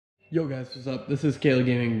Yo guys, what's up? This is Kayla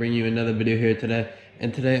Gaming bringing you another video here today.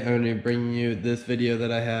 And today I'm going to be bringing you this video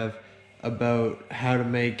that I have about how to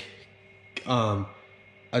make a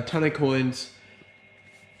ton of coins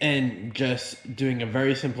and just doing a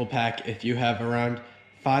very simple pack. If you have around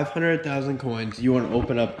 500,000 coins, you want to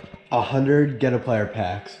open up 100 get a player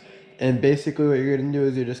packs. And basically what you're going to do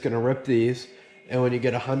is you're just going to rip these, and when you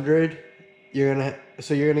get 100, you're going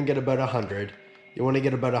to get about 100. You want to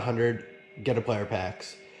get about 100 get a player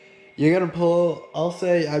packs. You're gonna pull, I'll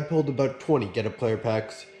say I pulled about 20 get a player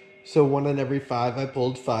packs. So one in every 5, I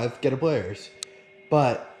pulled 5 get a players.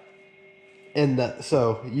 But,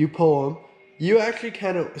 so you pull them, you actually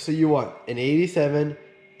so you want an 87,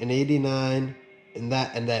 an 89, and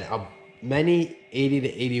then many 80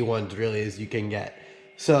 to 81s really as you can get.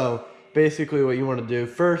 So basically what you want to do,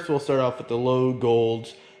 first we'll start off with the low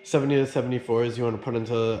golds, 70 to 74s, you want to put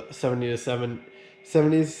into 77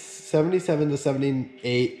 to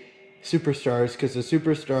 78 superstars, because the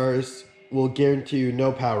superstars will guarantee you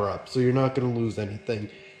no power up, so you're not going to lose anything.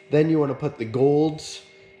 Then you want to put the golds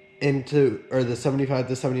into, or the 75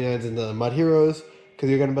 to 79s into the mud heroes, because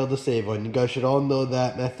you're going to be able to save one. You guys should all know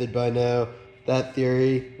that method by now, that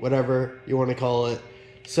theory, whatever you want to call it.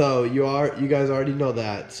 So you guys already know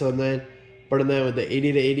that. So then with the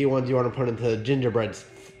 80 to 81s, you want to put into the gingerbread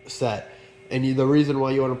set. And the reason why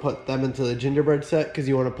you want to put them into the gingerbread set, because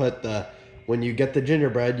you want to put when you get the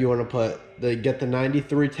gingerbread, you want to get the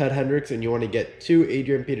 93 Ted Hendricks, and you want to get 2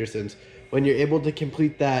 Adrian Petersons. When you're able to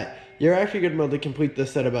complete that, you're actually going to be able to complete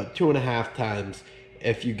this set about 2.5 times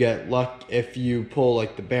if you get luck, if you pull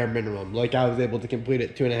like the bare minimum. Like I was able to complete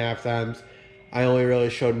it 2.5 times. I only really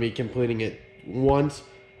showed me completing it once.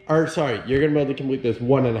 Or sorry, you're going to be able to complete this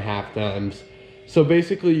 1.5 times. So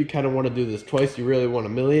basically you kind of want to do this twice. You really want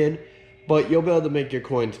 1,000,000, but you'll be able to make your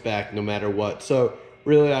coins back no matter what. So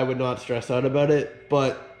really, I would not stress out about it,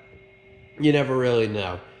 but you never really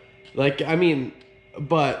know. Like, I mean,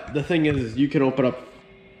 but the thing is you can open up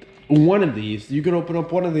one of these. You can open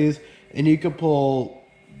up one of these, and you could pull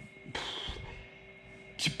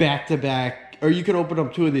back-to-back, or you could open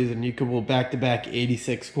up 2 of these, and you could pull back-to-back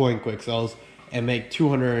 86 coin quick sells and make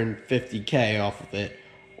 250K off of it.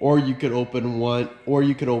 Or you could open one,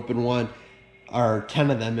 or 10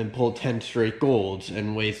 of them and pull 10 straight golds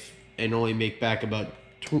and only make back about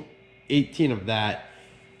 18 of that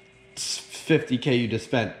 50K you just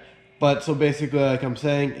spent. But so basically, like I'm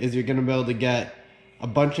saying, is you're gonna be able to get a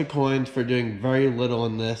bunch of coins for doing very little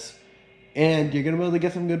in this, and you're gonna be able to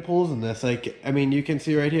get some good pulls in this. Like, I mean, you can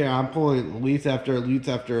see right here, I'm pulling elites after elites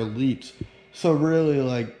after elites. So really,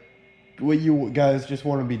 like, what you guys just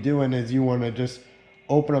want to be doing is you want to just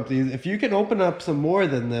open up these. If you can open up some more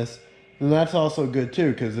than this, then that's also good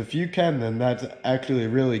too, because if you can, then that's actually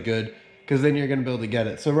really good, because then you're going to be able to get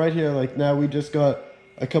it. So right here, like now we just got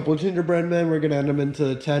a couple of gingerbread men. We're going to end them into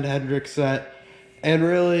the Ted Hendricks set. And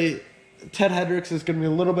really, Ted Hendricks is going to be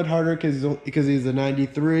a little bit harder because he's a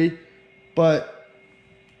 93. But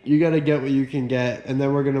you got to get what you can get. And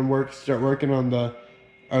then we're going to start working on the...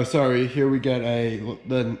 Oh, sorry. Here we get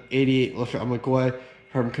the 88 LeSean McCoy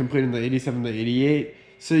from completing the 87 to 88.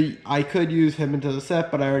 So I could use him into the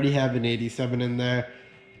set, but I already have an 87 in there.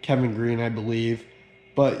 Kevin Green, I believe.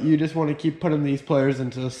 But you just want to keep putting these players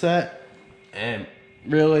into the set. And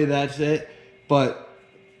really, that's it. But,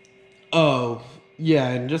 oh, yeah,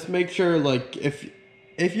 and just make sure, like, if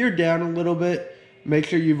you're down a little bit, make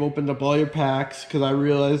sure you've opened up all your packs. Because I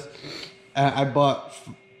realized I bought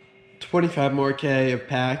 25 more K of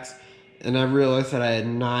packs. And I realized that I had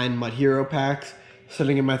 9 Mud Hero packs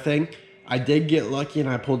sitting in my thing. I did get lucky and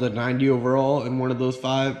I pulled a 90 overall in one of those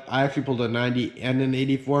 5. I actually pulled a 90 and an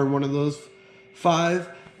 84 in one of those 5.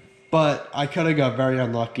 But I could have got very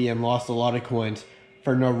unlucky and lost a lot of coins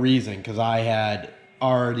for no reason, because I had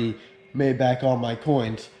already made back all my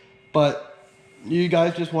coins. But you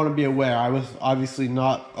guys just want to be aware. I was obviously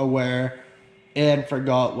not aware and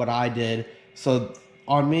forgot what I did. So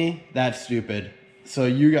on me, that's stupid. So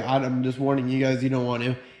I'm just warning you guys, you don't want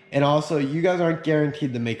to. And also, you guys aren't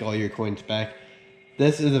guaranteed to make all your coins back.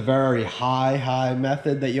 This is a very high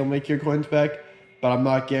method that you'll make your coins back, but I'm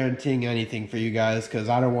not guaranteeing anything for you guys because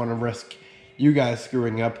I don't want to risk you guys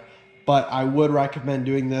screwing up. But I would recommend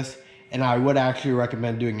doing this, and I would actually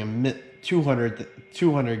recommend doing a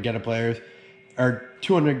 200 get a players, or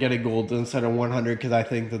 200 get a gold instead of 100, because I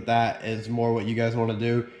think that is more what you guys want to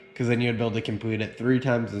do, because then you'd be able to complete it 3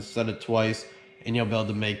 times instead of twice. And you'll be able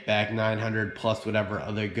to make back 900 plus whatever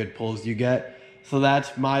other good pulls you get. So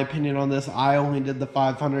that's my opinion on this. I only did the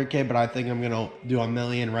 500K, but I think I'm going to do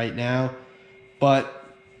 1,000,000 right now.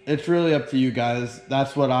 But it's really up to you guys.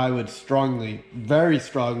 That's what I would very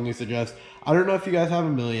strongly suggest. I don't know if you guys have a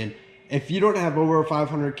million. If you don't have over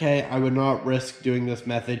 500K, I would not risk doing this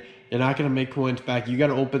method. You're not going to make coins back. You got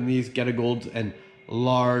to open these, get a golds, and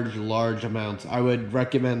large amounts. I would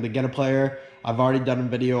recommend the get a player. I've already done a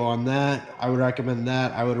video on that. I would recommend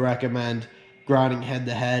that. I would recommend grinding head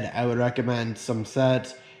to head. I would recommend some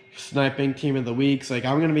sets, sniping team of the weeks. Like,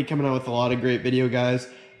 I'm going to be coming out with a lot of great video, guys.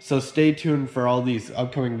 So stay tuned for all these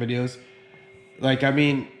upcoming videos. Like, I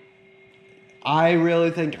mean, I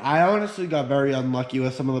really think, I honestly got very unlucky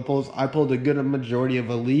with some of the pulls. I pulled a good majority of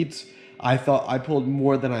elites. I thought I pulled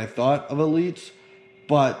more than I thought of elites.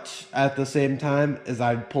 But at the same time,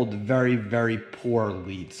 I pulled very poor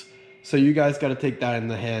elites. So you guys got to take that in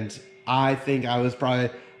the hands. I think I was probably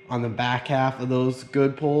on the back half of those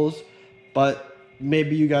good pulls. But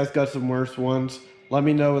maybe you guys got some worse ones. Let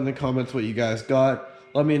me know in the comments what you guys got.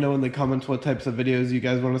 Let me know in the comments what types of videos you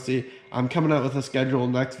guys want to see. I'm coming out with a schedule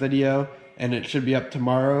next video, and it should be up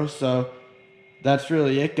tomorrow. So that's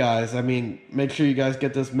really it, guys. I mean, make sure you guys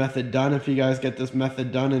get this method done. If you guys get this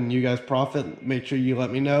method done and you guys profit, make sure you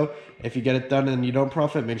let me know. If you get it done and you don't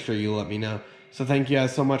profit, make sure you let me know. So thank you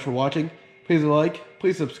guys so much for watching. Please like,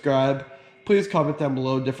 please subscribe. Please comment down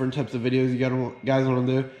below different types of videos you guys want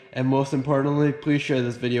to do. And most importantly, please share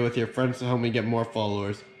this video with your friends to help me get more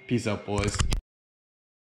followers. Peace out, boys.